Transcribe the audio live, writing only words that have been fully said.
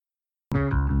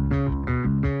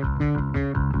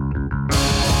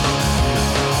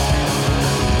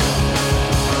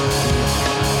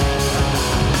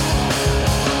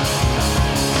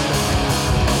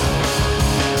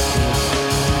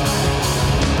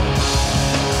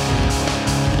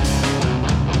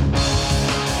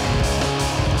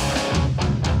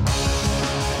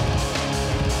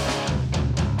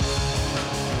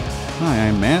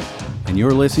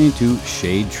you're listening to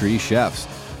Shade Tree Chefs.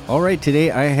 All right,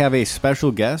 today I have a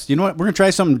special guest. You know what? We're going to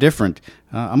try something different.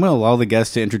 I'm going to allow the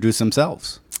guests to introduce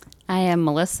themselves. I am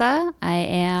Melissa. I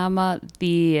am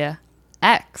the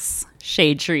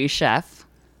ex-Shade Tree Chef,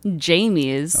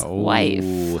 Jamie's wife.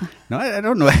 No, I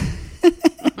don't know.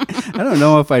 I don't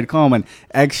know if I'd call him an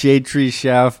ex-Shade Tree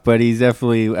Chef, but he's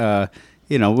definitely,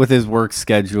 with his work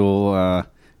schedule,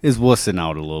 is wussing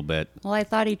out a little bit. Well, I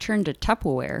thought he turned to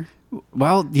Tupperware.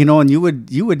 Well, and you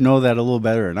would know that a little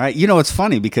better. And it's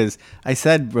funny because I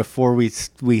said before we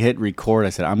hit record, I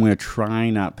said, I'm going to try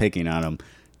not picking on him.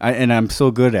 And I'm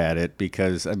so good at it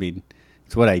because,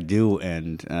 it's what I do.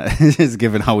 And just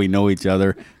given how we know each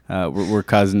other, we're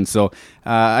cousins. So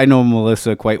I know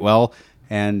Melissa quite well.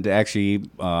 And actually,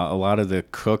 a lot of the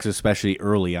cooks, especially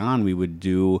early on, we would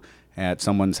do at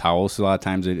someone's house. A lot of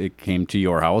times it came to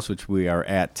your house, which we are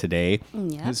at today.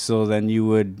 Yep. So then you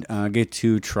would get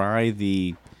to try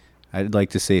I'd like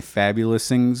to say, fabulous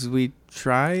things we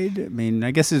tried.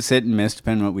 I guess it's hit and miss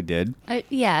depending on what we did.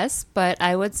 Yes, but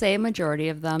I would say a majority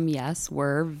of them, yes,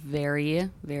 were very,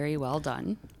 very well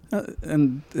done.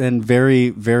 And very,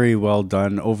 very well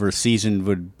done. Over seasoned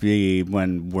would be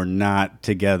when we're not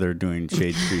together doing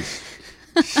Shade Tree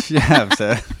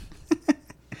Chefs.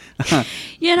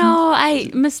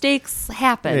 Mistakes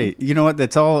happen. Hey, you know what?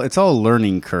 It's all a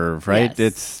learning curve, right?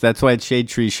 Yes. That's why it's Shade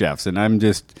Tree Chefs, and I'm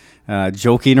just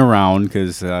joking around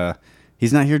because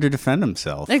he's not here to defend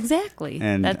himself. Exactly.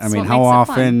 And That's how what makes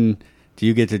often do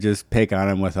you get to just pick on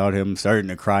him without him starting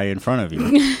to cry in front of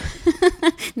you?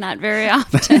 Not very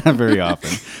often. Not very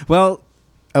often. Well,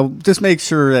 just make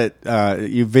sure that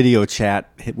you video chat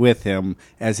with him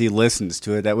as he listens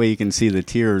to it. That way you can see the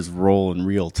tears roll in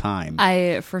real time.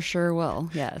 I for sure will,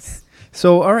 yes.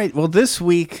 So, all right. Well, this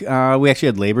week, we actually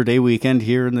had Labor Day weekend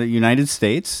here in the United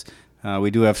States.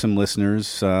 We do have some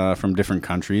listeners from different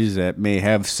countries that may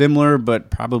have similar, but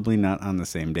probably not on the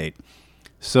same date.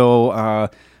 So,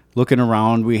 looking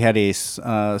around, we had a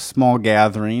small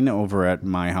gathering over at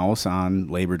my house on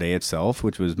Labor Day itself,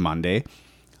 which was Monday.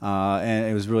 And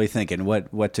I was really thinking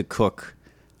what to cook.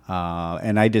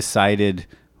 And I decided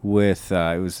with,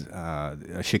 it was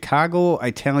a Chicago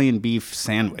Italian beef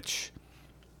sandwich.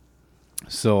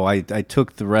 So I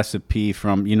took the recipe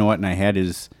from, and I had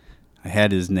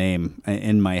his name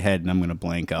in my head, and I'm going to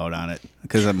blank out on it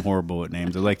because I'm horrible at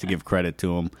names. I like to give credit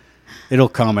to him. It'll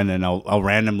come in, and I'll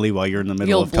randomly, while you're in the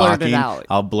middle of talking,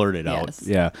 I'll blurt it out.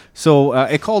 Yeah. So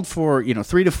it called for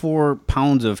 3 to 4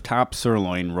 pounds of top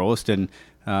sirloin roast, and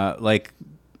like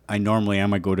I normally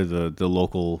am, I go to the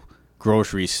local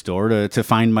grocery store to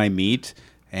find my meat,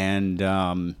 and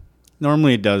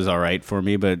normally it does all right for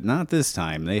me, but not this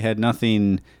time. They had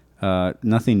nothing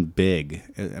big.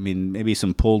 Maybe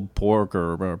some pulled pork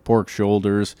or pork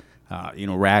shoulders,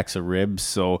 racks of ribs.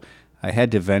 So I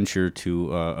had to venture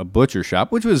to a butcher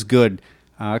shop, which was good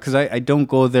because I don't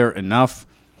go there enough.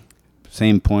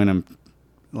 Same point, a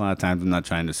lot of times I'm not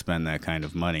trying to spend that kind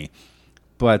of money.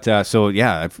 But I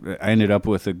ended up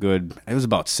with it was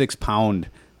about 6 pound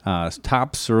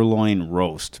top sirloin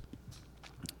roast.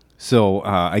 So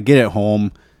I get it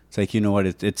home. It's like,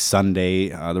 it's Sunday.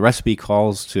 The recipe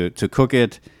calls to cook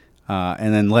it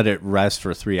and then let it rest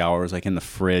for 3 hours, like in the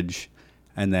fridge,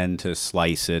 and then to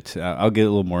slice it. I'll get a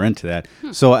little more into that.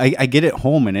 So I get it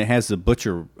home, and it has the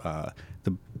butcher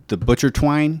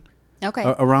twine. Okay.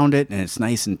 Around it, and it's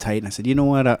nice and tight. And I said, you know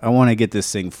what? I want to get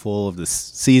this thing full of the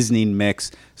seasoning mix,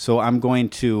 so I'm going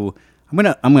to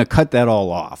cut that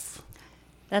all off.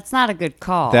 That's not a good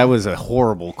call. That was a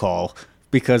horrible call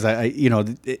because I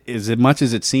as much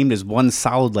as it seemed as one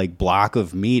solid like block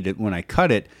of meat, when I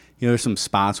cut it, there's some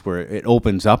spots where it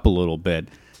opens up a little bit,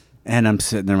 and I'm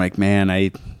sitting there like, man,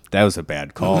 that was a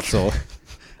bad call. So,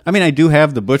 I do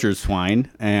have the butcher's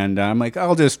twine, and I'm like,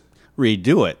 I'll just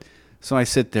redo it. So I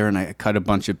sit there and I cut a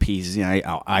bunch of pieces.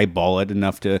 I'll eyeball it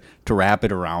enough to wrap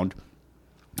it around.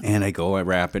 And I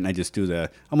wrap it, and I just do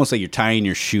almost like you're tying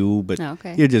your shoe, but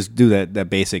you just do that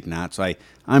basic knot. So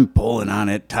I'm pulling on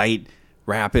it tight,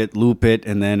 wrap it, loop it,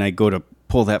 and then I go to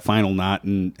pull that final knot,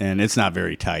 and it's not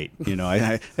very tight. You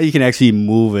can actually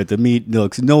move it. The meat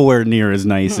looks nowhere near as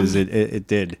nice as it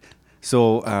did.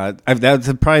 So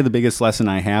that's probably the biggest lesson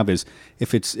I have is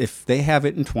if they have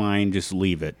it in twine, just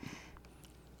leave it.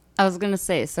 I was going to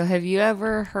say, so have you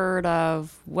ever heard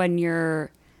of when you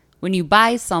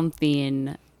buy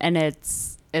something and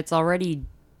it's already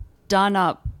done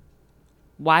up,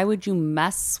 why would you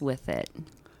mess with it?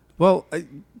 Well,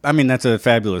 that's a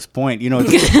fabulous point. Who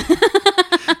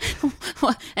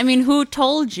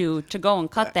told you to go and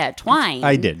cut that twine?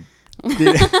 I did.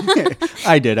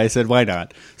 I did. I said, why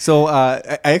not? So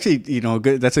I actually,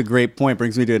 that's a great point.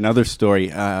 Brings me to another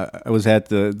story. I was at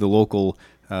the local,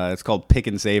 it's called Pick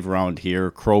and Save around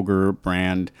here, Kroger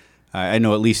brand. I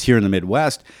know at least here in the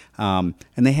Midwest. And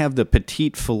they have the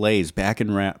petite fillets,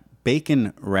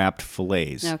 bacon wrapped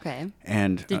fillets. Okay.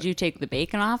 And did you take the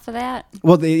bacon off of that?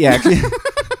 Well, yeah, actually.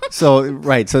 So,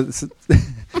 right.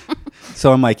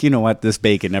 So I'm like, you know what? This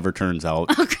bacon never turns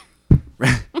out. Okay.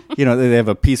 They have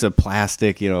a piece of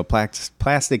plastic,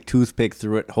 plastic toothpick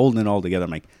through it, holding it all together.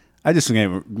 I'm like, I just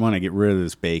want to get rid of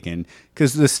this bacon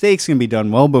because the steak's going to be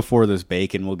done well before this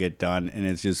bacon will get done, and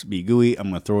it's just be gooey. I'm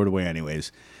going to throw it away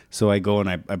anyways. So I go and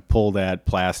I pull that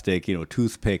plastic,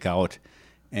 toothpick out,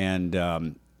 and,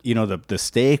 the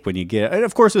steak when you get, and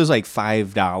of course it was like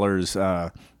 $5,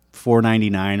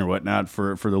 $4.99 or whatnot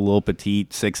for the little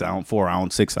petite 4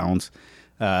 ounce, 6 ounce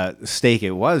steak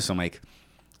it was. So I'm like,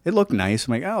 it looked nice.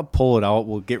 I'm like, I'll pull it out.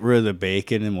 We'll get rid of the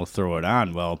bacon and we'll throw it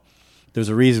on. Well, there's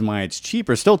a reason why it's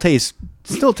cheaper. Still tastes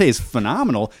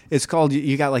phenomenal. It's called,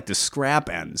 you got like the scrap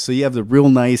end. So you have the real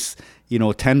nice,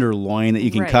 tender loin that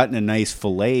you can cut into nice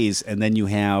fillets, and then you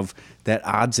have that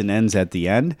odds and ends at the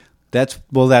end. That's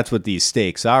what these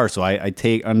steaks are. So I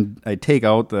take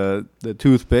out the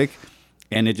toothpick,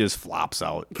 and it just flops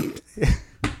out.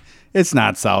 It's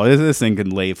not solid. This thing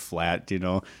can lay flat,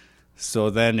 So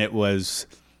then it was,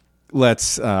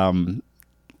 let's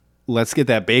get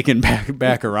that bacon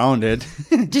back around it.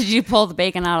 Did you pull the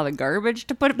bacon out of the garbage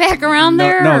to put it back around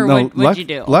there? No. What'd you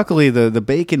do? Luckily, the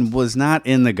bacon was not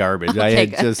in the garbage. Okay, I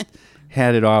had good. just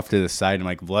had it off to the side. I'm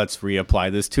like, let's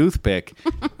reapply this toothpick.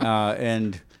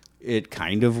 And it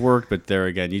kind of worked, but there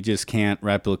again, you just can't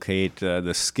replicate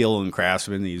the skill and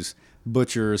craftsman these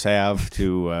butchers have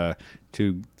to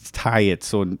tie it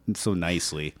so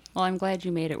nicely. Well, I'm glad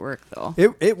you made it work, though.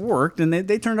 It worked, and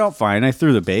they turned out fine. I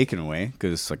threw the bacon away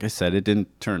because, like I said, it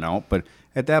didn't turn out. But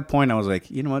at that point, I was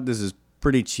like, you know what, this is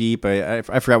pretty cheap. I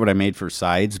forgot what I made for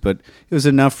sides, but it was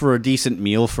enough for a decent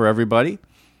meal for everybody.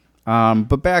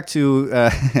 But back to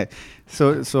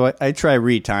so I try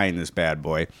retying this bad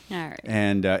boy. All right.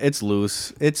 And it's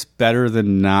loose. It's better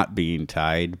than not being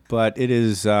tied, but it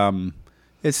is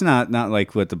it's not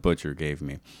like what the butcher gave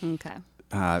me. Okay.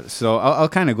 So I'll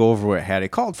kind of go over what it had. It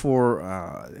called for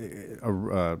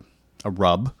a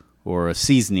rub or a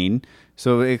seasoning.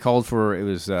 So it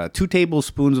was 2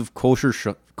 tablespoons of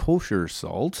kosher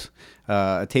salt,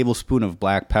 a tablespoon of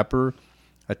black pepper,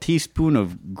 a teaspoon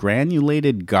of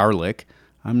granulated garlic.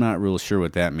 I'm not real sure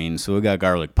what that means. So we got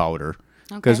garlic powder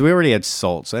because we already had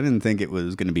salt. So I didn't think it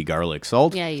was going to be garlic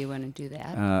salt. Yeah, you wouldn't do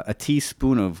that. A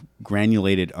teaspoon of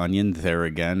granulated onion. There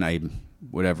again,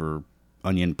 whatever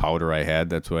onion powder I had,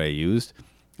 that's what I used.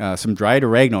 Some dried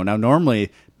oregano. Now,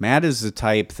 normally, Matt is the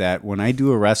type that when I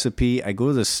do a recipe, I go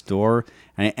to the store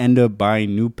and I end up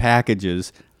buying new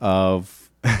packages of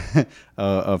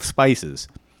of spices,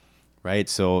 right?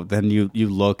 So then you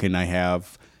look and I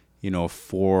have,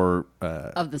 4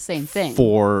 of the same thing.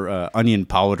 4 onion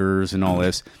powders and all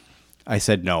this. I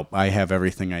said, no, I have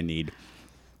everything I need.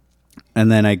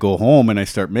 And then I go home and I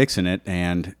start mixing it,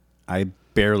 and I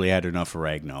barely had enough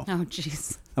oregano. Oh,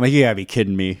 jeez. I'm like, you gotta be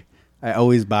kidding me. I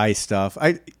always buy stuff.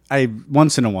 I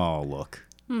once in a while I'll look.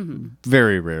 Mm-hmm.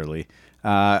 Very rarely.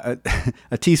 A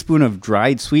teaspoon of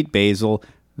dried sweet basil.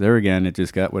 There again, it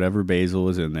just got whatever basil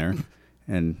was in there.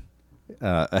 And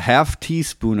a half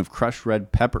teaspoon of crushed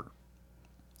red pepper.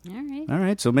 All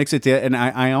right. So mix it together. And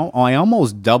I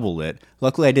almost doubled it.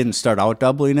 Luckily, I didn't start out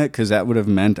doubling it because that would have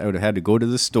meant I would have had to go to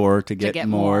the store to get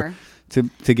more.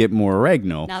 To get more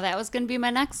oregano. Now, that was going to be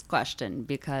my next question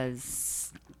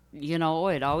because,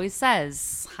 it always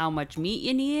says how much meat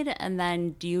you need, and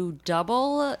then do you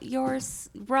double your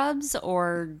rubs,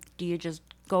 or do you just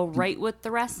go right with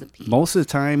the recipe? Most of the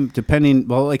time, depending,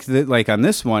 like on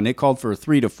this one, it called for a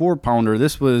 3 to 4 pounder.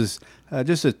 This was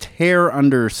just a tear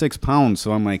under 6 pounds,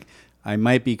 so I'm like, I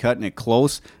might be cutting it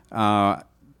close. It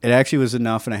actually was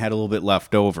enough, and I had a little bit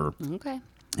left over. Okay.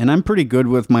 And I'm pretty good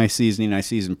with my seasoning. I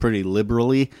season pretty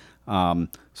liberally. So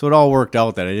it all worked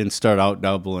out that I didn't start out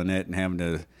doubling it and having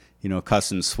to,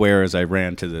 cuss and swear as I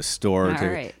ran to the store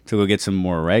to go get some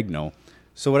more oregano.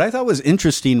 So what I thought was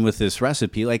interesting with this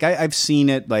recipe, like I've seen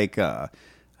it like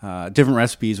different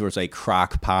recipes where it's like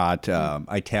crock pot,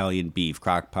 Italian beef,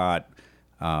 crock pot,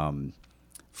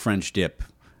 French dip.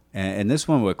 And this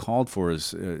one, what it called for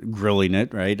is grilling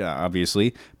it, right?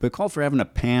 Obviously, but it called for having a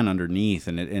pan underneath,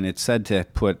 and it said to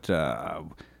put. Let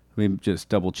me just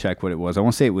double check what it was. I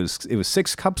want to say it was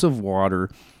 6 cups of water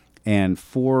and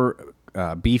 4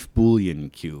 beef bouillon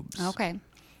cubes. Okay.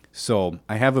 So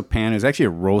I have a pan. It's actually a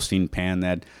roasting pan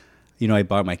that, I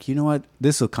bought, I'm like, you know what?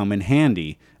 This will come in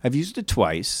handy. I've used it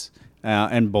twice.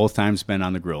 And both times been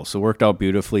on the grill. So it worked out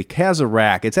beautifully. Has a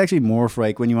rack. It's actually more for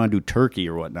like when you want to do turkey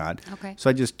or whatnot. Okay. So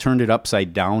I just turned it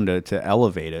upside down to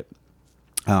elevate it,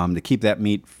 to keep that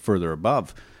meat further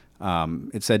above.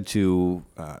 It said to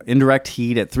indirect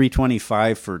heat at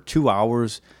 325 for 2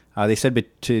 hours. They said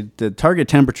the target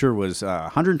temperature was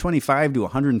 125 to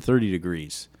 130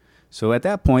 degrees. So at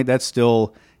that point, that's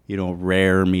still,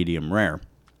 rare, medium rare,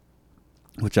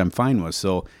 which I'm fine with.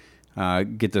 So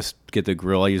get the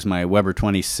grill. I use my Weber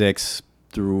 26,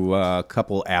 threw a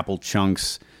couple apple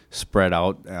chunks spread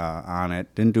out on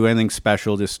it. Didn't do anything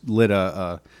special. Just lit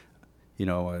a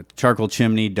charcoal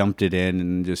chimney, dumped it in,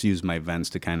 and just used my vents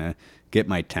to kind of get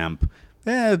my temp.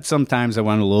 Sometimes I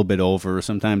went a little bit over.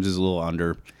 Sometimes it's a little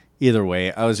under. Either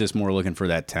way, I was just more looking for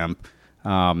that temp.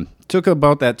 Took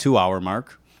about that 2 hour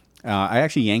mark. I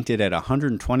actually yanked it at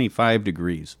 125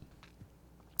 degrees.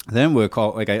 Then we'll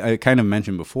call, like I kind of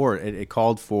mentioned before, it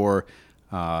called for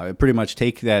pretty much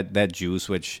take that juice,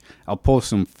 which I'll post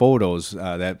some photos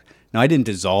now I didn't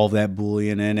dissolve that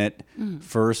bouillon in it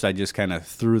first. I just kind of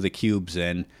threw the cubes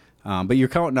in. But you're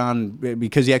counting on,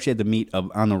 because you actually had the meat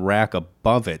on the rack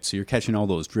above it, so you're catching all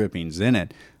those drippings in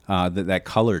it, that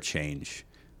color change.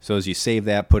 So as you save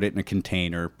that, put it in a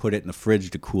container, put it in the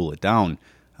fridge to cool it down.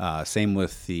 Same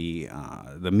with the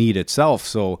meat itself.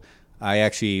 So I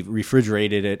actually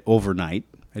refrigerated it overnight.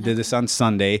 I did this on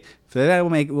Sunday. So that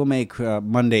will make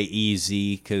Monday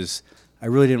easy, because I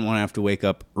really didn't want to have to wake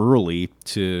up early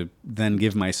to then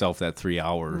give myself that 3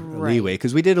 hour leeway.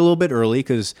 Because we did a little bit early,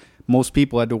 because most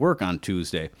people had to work on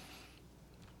Tuesday.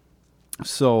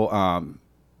 So,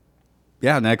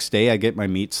 next day I get my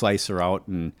meat slicer out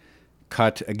and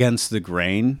cut against the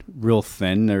grain, real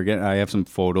thin. I have some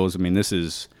photos. I mean, this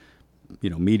is,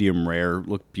 medium rare,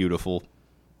 look beautiful.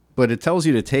 But it tells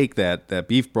you to take that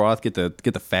beef broth, get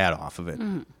the fat off of it.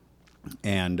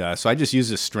 And so I just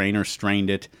used a strainer,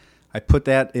 strained it. I put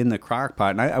that in the crock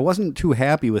pot, and I wasn't too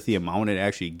happy with the amount it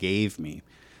actually gave me.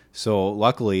 So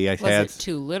luckily Was it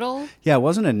too little? Yeah, it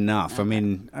wasn't enough. Okay. I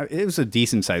mean, it was a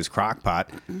decent-sized crock pot,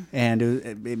 and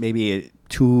it maybe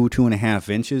 2.5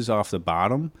 inches off the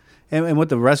bottom. And what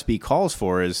the recipe calls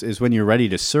for is when you're ready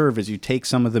to serve, is you take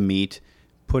some of the meat,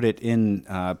 put it in,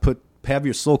 have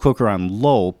your slow cooker on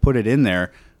low, put it in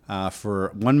there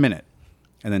for 1 minute,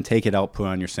 and then take it out, put it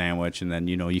on your sandwich, and then,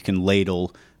 you can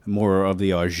ladle more of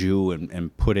the au jus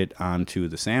and put it onto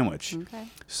the sandwich. Okay.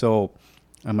 So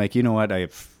I'm like, you know what, I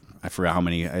forgot how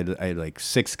many, I had like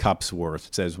 6 cups worth.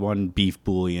 It says 1 beef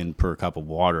bouillon per cup of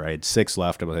water. I had 6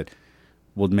 left. I was like,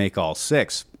 we'll make all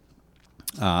 6.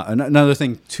 Another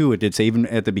thing, too, it did say, even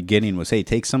at the beginning, was, hey,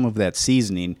 take some of that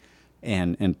seasoning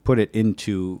and put it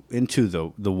into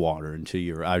the water, into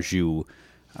your au jus.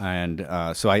 And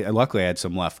so I luckily I had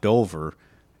some left over.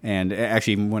 And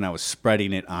actually, when I was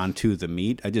spreading it onto the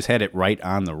meat, I just had it right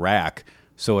on the rack.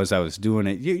 So as I was doing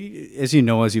it, as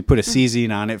you put a seasoning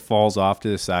on it, falls off to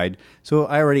the side. So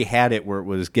I already had it where it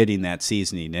was getting that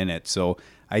seasoning in it. So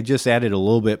I just added a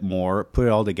little bit more, put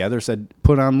it all together, said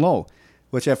put on low,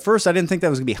 which at first I didn't think that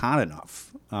was going to be hot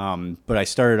enough. But I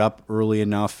started up early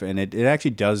enough, and it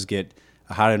actually does get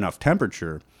a hot enough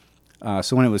temperature.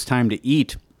 So when it was time to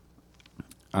eat,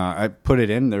 I put it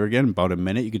in there again, about a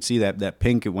minute. You could see that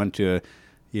pink, it went to,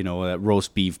 that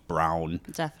roast beef brown.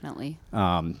 Definitely.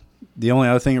 The only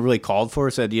other thing it really called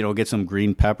for said, get some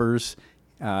green peppers.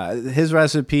 His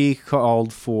recipe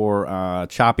called for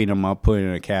chopping them up, putting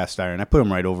in a cast iron. I put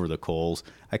them right over the coals.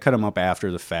 I cut them up after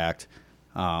the fact.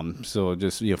 So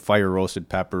just, fire roasted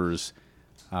peppers.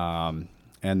 And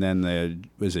then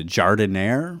was it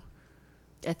jardiniere?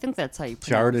 I think that's how you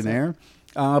pronounce it. Jardiniere.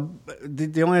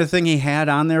 The only other thing he had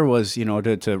on there was,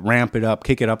 to ramp it up,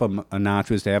 kick it up a notch,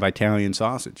 was to have Italian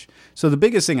sausage. So the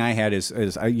biggest thing I had is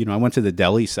I went to the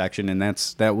deli section, and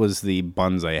that was the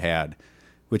buns I had,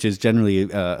 which is generally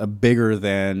bigger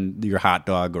than your hot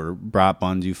dog or brat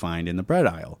buns you find in the bread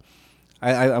aisle.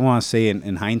 I want to say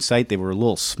in hindsight, they were a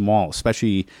little small,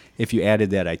 especially if you added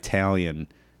that Italian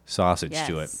sausage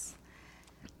to it.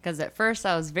 Because at first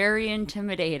I was very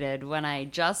intimidated when I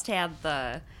just had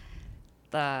the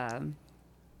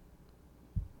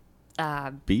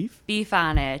beef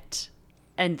on it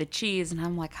and the cheese, and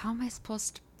I'm like, how am I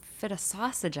supposed to fit a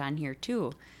sausage on here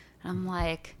too? And I'm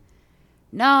like,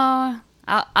 no,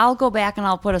 I'll go back and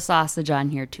I'll put a sausage on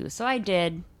here too. So I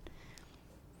did.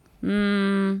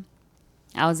 I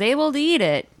was able to eat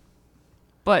it,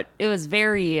 but it was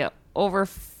very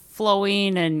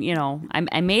overflowing, and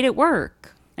I made it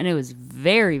work. and it was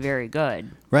very, very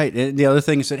good. Right. And the other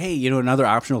thing is that, hey, another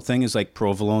optional thing is like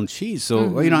provolone cheese.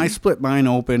 So, I split mine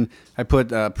open. I put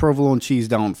provolone cheese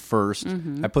down first.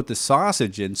 I put the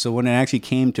sausage in. So when it actually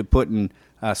came to putting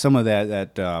some of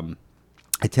that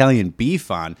Italian beef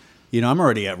on, I'm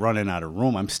already running out of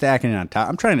room. I'm stacking it on top.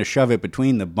 I'm trying to shove it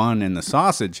between the bun and the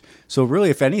sausage. So really,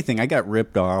 if anything, I got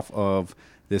ripped off of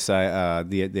this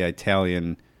the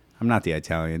Italian. I'm not the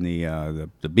Italian.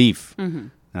 The beef,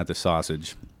 not the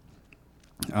sausage.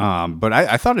 But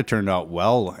I thought it turned out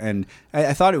well, and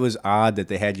I thought it was odd that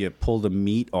they had you pull the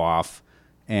meat off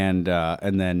and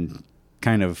then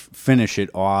kind of finish it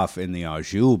off in the au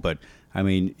jus. But I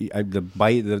mean,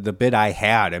 the bit I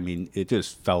had, I mean, it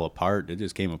just fell apart. It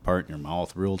just came apart in your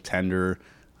mouth, real tender,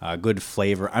 good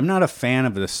flavor. I'm not a fan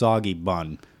of the soggy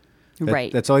bun.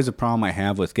 Right. That's always a problem I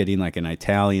have with getting like an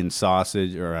Italian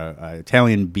sausage or a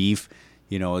Italian beef.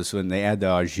 Is when they add the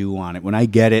au jus on it. When I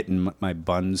get it and my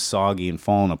bun's soggy and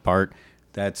falling apart,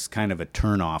 that's kind of a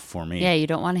turnoff for me. Yeah, you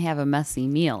don't want to have a messy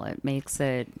meal. It makes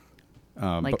it,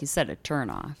 you said, a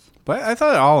turnoff. But I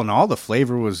thought all in all, the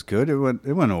flavor was good. It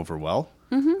went over well.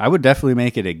 I would definitely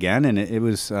make it again, and it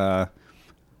was. I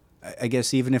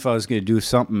guess even if I was going to do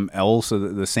something else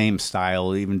of the same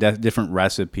style, even different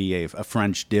recipe, a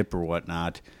French dip or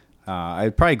whatnot.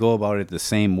 I'd probably go about it the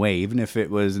same way, even if it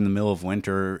was in the middle of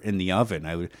winter in the oven.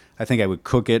 I think I would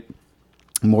cook it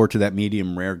more to that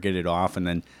medium rare, get it off, and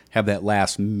then have that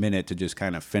last minute to just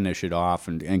kind of finish it off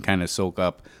and kind of soak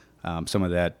up some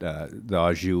of that the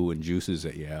au jus and juices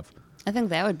that you have. I think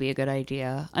that would be a good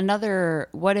idea.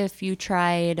 What if you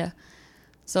tried,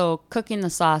 cooking the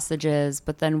sausages,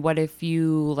 but then what if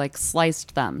you like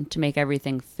sliced them to make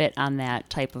everything fit on that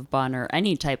type of bun or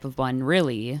any type of bun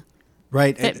really?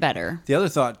 Right. Fit better. The other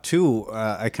thought, too,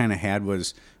 I kind of had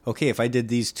was, okay, if I did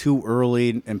these too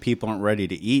early and people aren't ready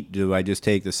to eat, do I just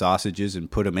take the sausages and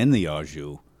put them in the au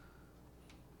jus?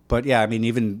 But, yeah, I mean,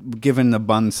 even given the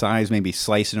bun size, maybe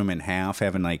slicing them in half,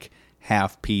 having like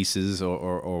half pieces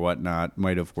or whatnot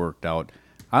might have worked out.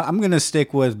 I'm going to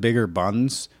stick with bigger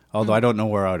buns, although I don't know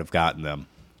where I would have gotten them.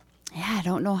 Yeah, I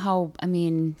don't know how, I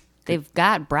mean... They've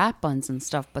got brat buns and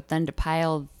stuff, but then to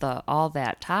pile all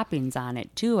that toppings on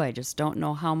it too, I just don't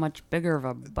know how much bigger of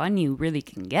a bun you really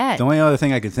can get. The only other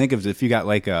thing I could think of is if you got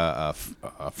like a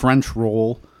French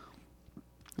roll,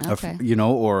 okay,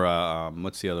 or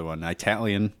what's the other one?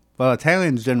 Italian. Well,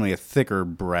 Italian's generally a thicker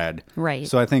bread, right?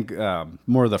 So I think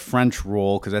more of the French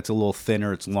roll because that's a little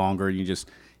thinner, it's longer. You just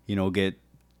get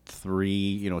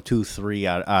 2-3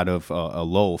 out of a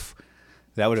loaf.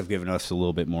 That would have given us a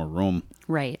little bit more room,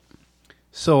 right?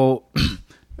 So,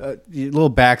 a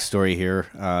little backstory here.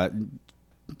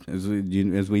 As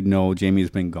we know, Jamie's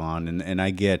been gone, and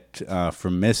I get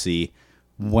from Missy,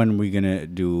 when are we going to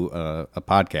do a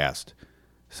podcast?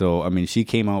 So, I mean, she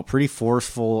came out pretty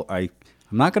forceful. I'm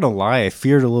not going to lie, I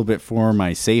feared a little bit for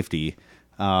my safety.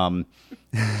 I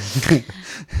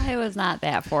was not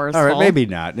that forceful. All right, maybe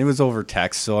not. It was over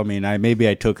text, so I mean, maybe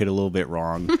I took it a little bit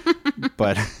wrong.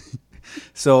 But,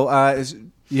 so...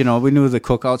 we knew the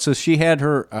cookout, so she had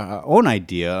her own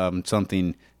idea,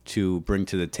 something to bring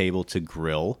to the table to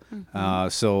grill.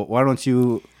 So why don't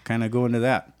you kind of go into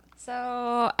that?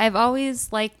 So I've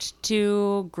always liked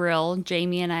to grill.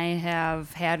 Jamie and I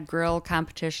have had grill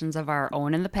competitions of our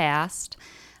own in the past.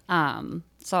 So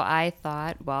I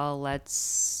thought, well,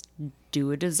 let's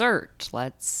do a dessert.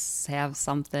 Let's have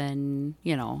something,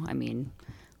 I mean...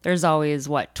 There's always,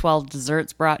 12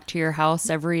 desserts brought to your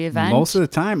house every event? Most of the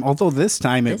time. Although this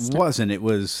time it wasn't. It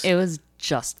was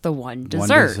just the one dessert.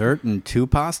 One dessert and 2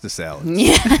 pasta salads.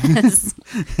 Yes.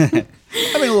 I mean,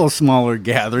 a little smaller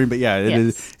gathering, but yeah, it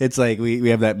is. It's like we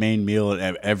have that main meal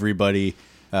and everybody,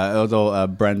 although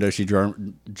Brenda, she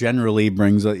generally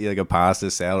brings like a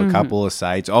pasta salad, a couple of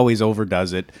sides, always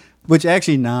overdoes it. Which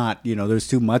actually not, there's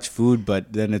too much food,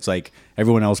 but then it's like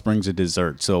everyone else brings a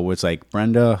dessert. So it's like,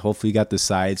 Brenda, hopefully you got the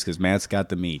sides because Matt's got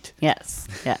the meat. Yes.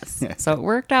 So it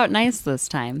worked out nice this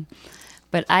time.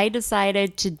 But I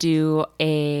decided to do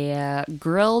a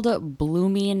grilled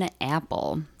blooming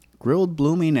apple. Grilled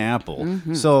blooming apple.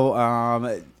 So,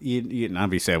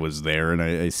 obviously I was there and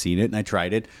I seen it and I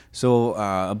tried it. So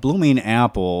a blooming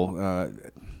apple, I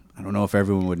don't know if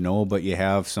everyone would know, but you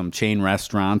have some chain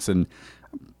restaurants and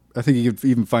I think you could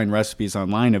even find recipes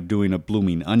online of doing a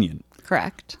blooming onion.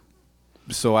 Correct.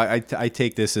 So I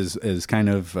take this as kind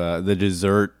of the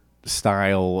dessert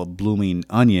style blooming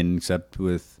onion, except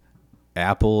with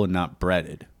apple and not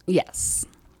breaded. Yes.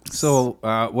 So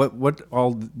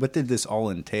what did this all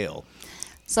entail?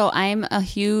 So I'm a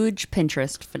huge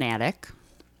Pinterest fanatic.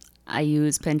 I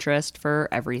use Pinterest for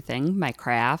everything, my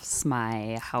crafts,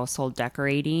 my household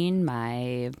decorating,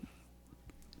 my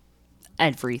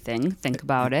everything. Think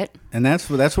about it. And that's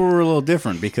where we're a little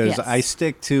different because Yes. I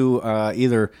stick to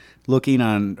either looking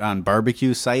on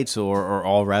barbecue sites or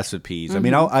all recipes. I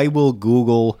mean, I will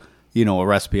Google, a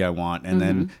recipe I want, and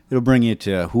then it'll bring you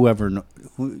to who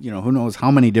knows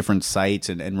how many different sites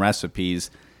and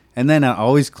recipes. And then I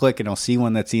always click and I'll see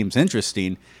one that seems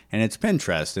interesting, and it's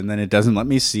Pinterest. And then it doesn't let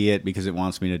me see it because it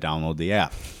wants me to download the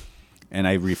app. And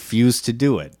I refuse to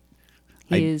do it.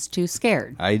 He's too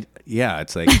scared. This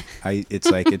is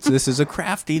a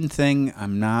crafting thing.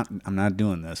 I'm not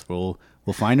doing this. We'll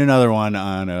find another one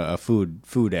on a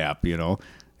food app,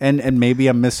 and maybe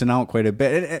I'm missing out quite a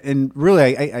bit. And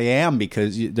really, I am,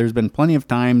 because there's been plenty of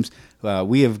times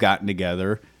we have gotten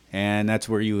together, and that's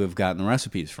where you have gotten the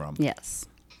recipes from. Yes.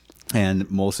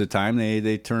 And most of the time,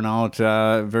 they turn out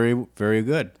very, very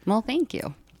good. Well, thank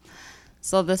you.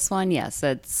 So this one, yes,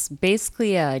 it's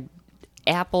basically a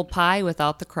apple pie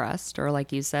without the crust, or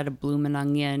like you said, a bloomin'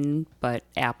 onion, but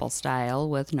apple style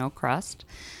with no crust.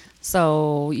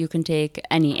 So you can take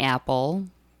any apple.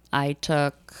 I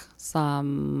took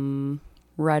some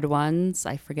red ones.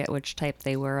 I forget which type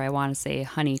they were. I want to say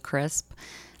Honey Crisp.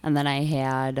 And then I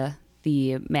had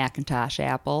the Macintosh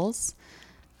apples.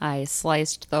 I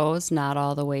sliced those not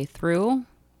all the way through,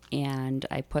 and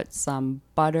I put some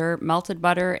butter, melted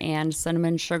butter and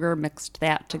cinnamon sugar, mixed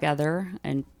that together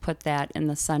and put that in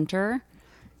the center,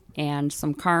 and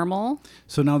some caramel.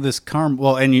 So now this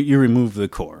caramel, and you remove the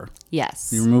core.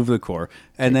 Yes. You remove the core.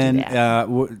 And I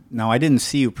do then, now I didn't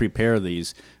see you prepare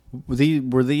these. Were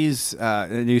these,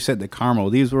 you said the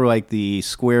caramel, these were like the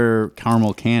square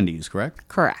caramel candies, correct?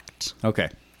 Correct. Okay.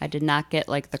 I did not get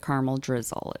like the caramel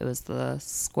drizzle. It was the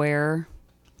square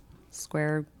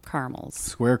caramels.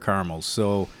 Square caramels.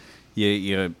 So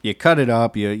you cut it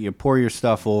up, you pour your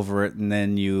stuff over it, and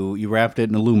then you wrapped it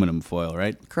in aluminum foil,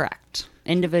 right? Correct.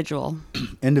 Individual.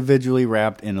 Individually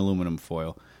wrapped in aluminum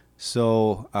foil.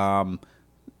 So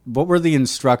what were the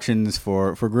instructions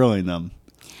for grilling them?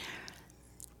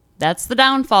 That's the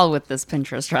downfall with this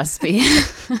Pinterest recipe.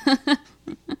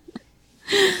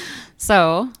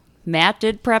 So Matt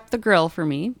did prep the grill for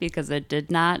me because it did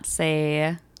not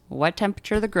say what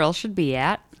temperature the grill should be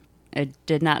at. It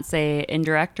did not say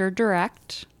indirect or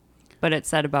direct, but it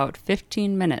said about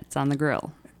 15 minutes on the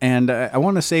grill. And I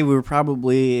want to say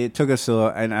it took us,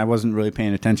 and I wasn't really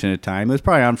paying attention at the time. It was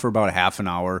probably on for about a half an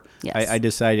hour. Yes. I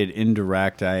decided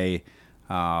indirect. I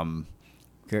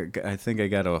think I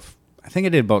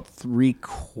did about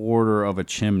 3/4 of a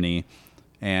chimney,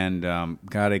 and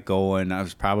got it going.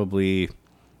 We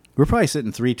were probably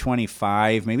sitting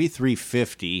 325, maybe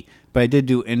 350, but I did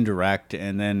do indirect,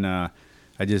 and then I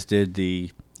just did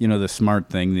the smart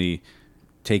thing,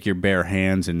 take your bare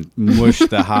hands and mush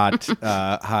the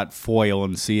hot foil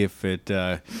and see if it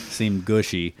seemed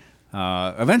gushy.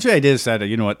 Eventually I did decide,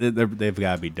 you know what, they've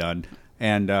got to be done.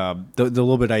 And the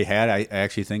little bit I had, I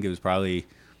actually think it was probably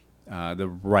the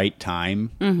right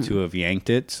time to have yanked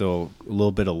it. So a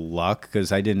little bit of luck,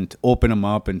 because I didn't open them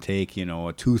up and take,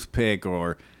 a toothpick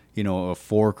or, a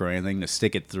fork or anything to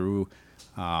stick it through.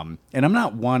 And I'm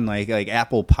not one like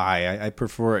apple pie. I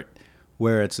prefer it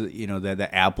where it's, the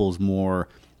apple's more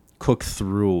cooked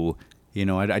through.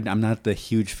 I'm not the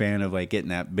huge fan of like getting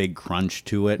that big crunch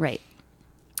to it. Right.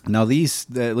 Now these,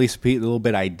 at least the little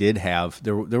bit I did have,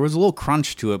 there was a little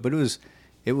crunch to it, but it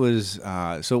was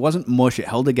so it wasn't mush. It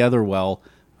held together well,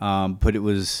 but it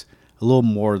was a little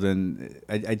more than,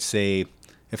 I'd say,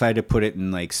 if I had to put it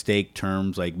in like steak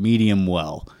terms, like medium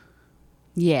well.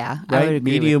 Yeah, Right? I would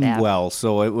agree Medium with that. well.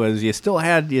 So it was. You still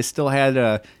had a still had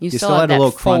a that little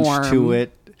crunch form, to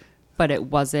it. but it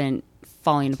wasn't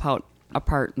falling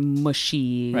apart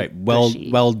mushy. Right.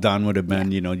 gushy. Well done would have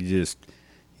been.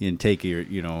 You take your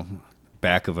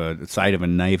back of a side of a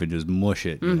knife and just mush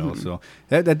it. So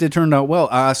that did turn out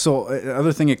well. So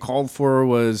other thing it called for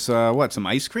was some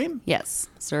ice cream. Yes,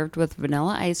 served with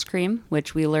vanilla ice cream,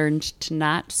 which we learned to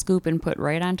not scoop and put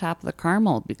right on top of the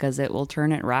caramel because it will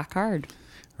turn it rock hard.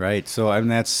 Right. So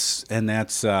that's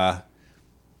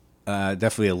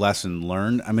definitely a lesson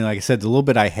learned. I mean, like I said, the little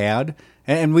bit I had,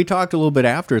 and we talked a little bit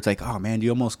after. It's like, oh man, you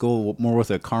almost go more with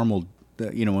a caramel,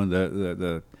 one of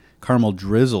the caramel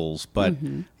drizzles, but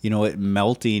it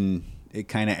melting, it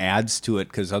kind of adds to it,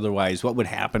 because otherwise, what would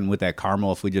happen with that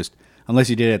caramel if unless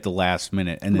you did it at the last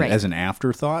minute and then Right. as an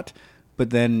afterthought,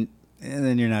 but then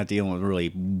you're not dealing with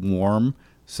really warm.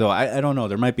 So I don't know.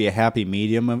 There might be a happy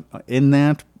medium in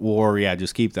that, or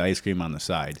just keep the ice cream on the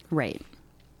side. Right.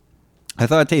 I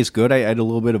thought it tastes good. I had a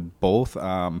little bit of both.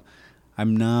 I'm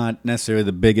not necessarily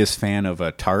the biggest fan of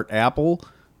a tart apple,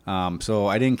 So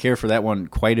I didn't care for that one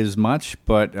quite as much,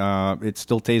 but it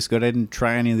still tastes good. I didn't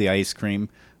try any of the ice cream,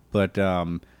 but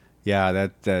yeah,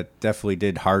 that definitely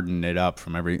did harden it up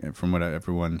from what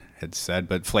everyone had said.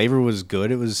 But flavor was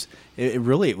good. It was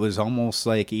almost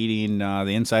like eating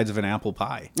the insides of an apple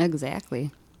pie.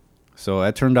 Exactly. So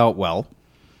that turned out well.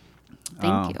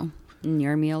 Thank you. And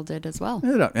your meal did as well.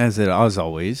 As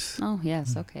always. Oh,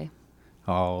 yes. Okay.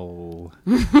 Oh.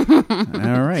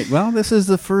 All right. Well, this is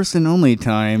the first and only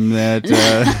time that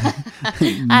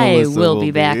I will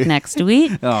be back next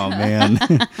week. Oh, man.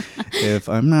 If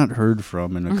I'm not heard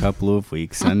from in a couple of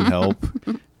weeks, send help.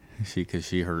 Because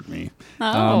she hurt me.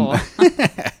 Oh.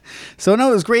 So, no,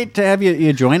 it was great to have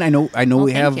you join. I know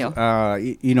we have, you.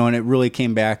 And it really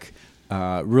came back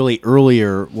really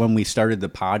earlier when we started the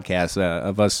podcast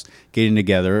of us getting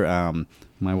together.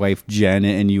 My wife, Jen,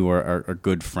 and you are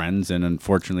good friends, and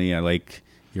unfortunately, I like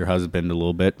your husband a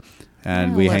little bit,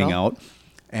 and we hang out.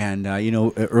 And,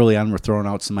 early on, we're throwing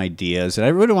out some ideas, and I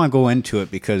really don't want to go into it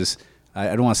because I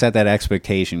don't want to set that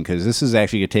expectation, because this is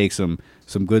actually going to take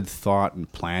some good thought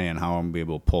and planning on how I'm going to be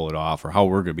able to pull it off, or how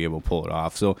we're going to be able to pull it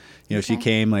off. So, she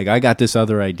came, like, I got this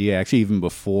other idea, actually, even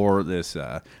before this,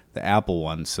 the Apple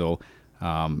one, so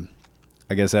I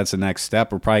guess that's the next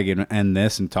step. We're probably going to end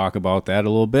this and talk about that a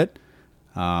little bit.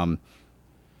 But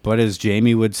as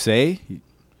Jamie would say,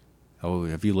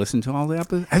 have you listened to all the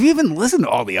episodes? Have you even listened to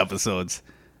all the episodes?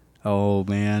 Oh,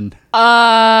 man.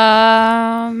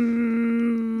 I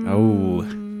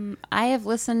have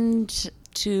listened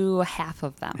to half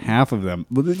of them. Half of them.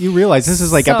 Well, you realize this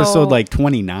is like episode like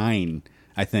 29,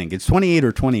 I think. It's 28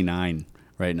 or 29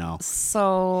 right now.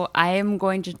 So I am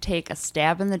going to take a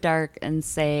stab in the dark and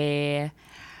say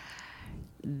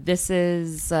this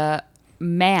is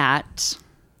Matt.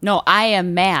 No, I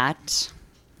am Matt.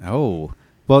 Oh.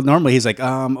 Well, normally he's like,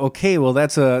 okay, well,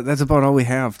 that's about all we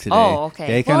have today. Oh, okay.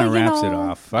 Yeah, he kind of wraps it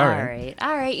off. All right.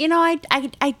 All right.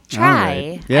 I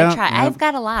try. Right. Yeah, I try. I've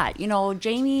got a lot.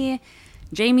 Jamie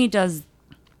does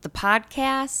the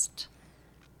podcast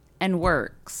and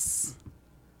works.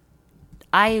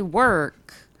 I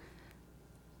work.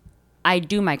 I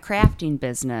do my crafting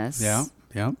business. Yeah.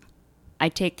 I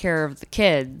take care of the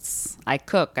kids. I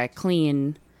cook. I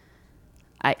clean.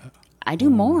 I do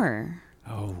more.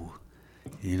 Oh,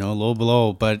 low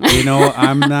blow, but I'm not.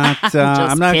 I'm not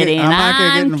kidding. I'm not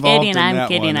going to get involved in I'm that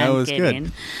kidding. one. That I'm was kidding.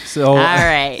 good. So, all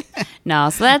right. No,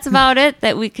 so that's about it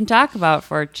that we can talk about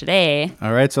for today.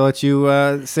 All right. So I'll let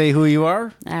you say who you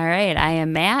are. All right. I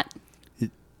am Matt.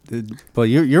 Well,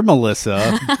 you're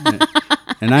Melissa.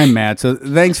 And I'm Matt. So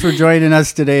thanks for joining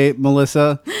us today,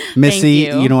 Melissa. Missy,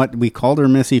 Thank you. You know what? We called her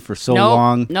Missy for so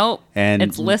long. Nope. And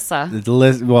it's Lissa.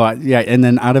 Well, yeah, and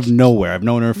then out of nowhere, I've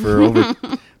known her for over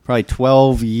probably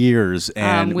 12 years.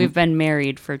 And we've been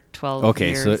married for 12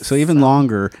 years. Okay, so even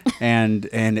longer, and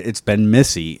it's been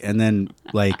Missy. And then,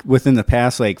 like, within the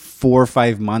past, 4 or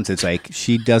 5 months, it's like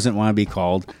she doesn't want to be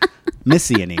called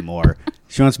Missy anymore.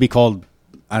 She wants to be called,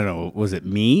 I don't know, was it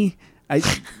me?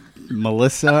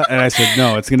 Melissa, and I said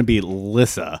no, it's going to be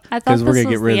Lissa because we're going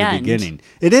to get rid of the beginning.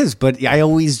 It is, but I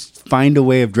always find a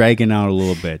way of dragging out a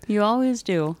little bit. You always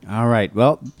do. All right,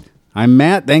 well, I'm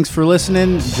Matt. Thanks for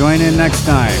listening. Join in next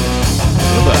time.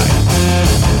 Goodbye.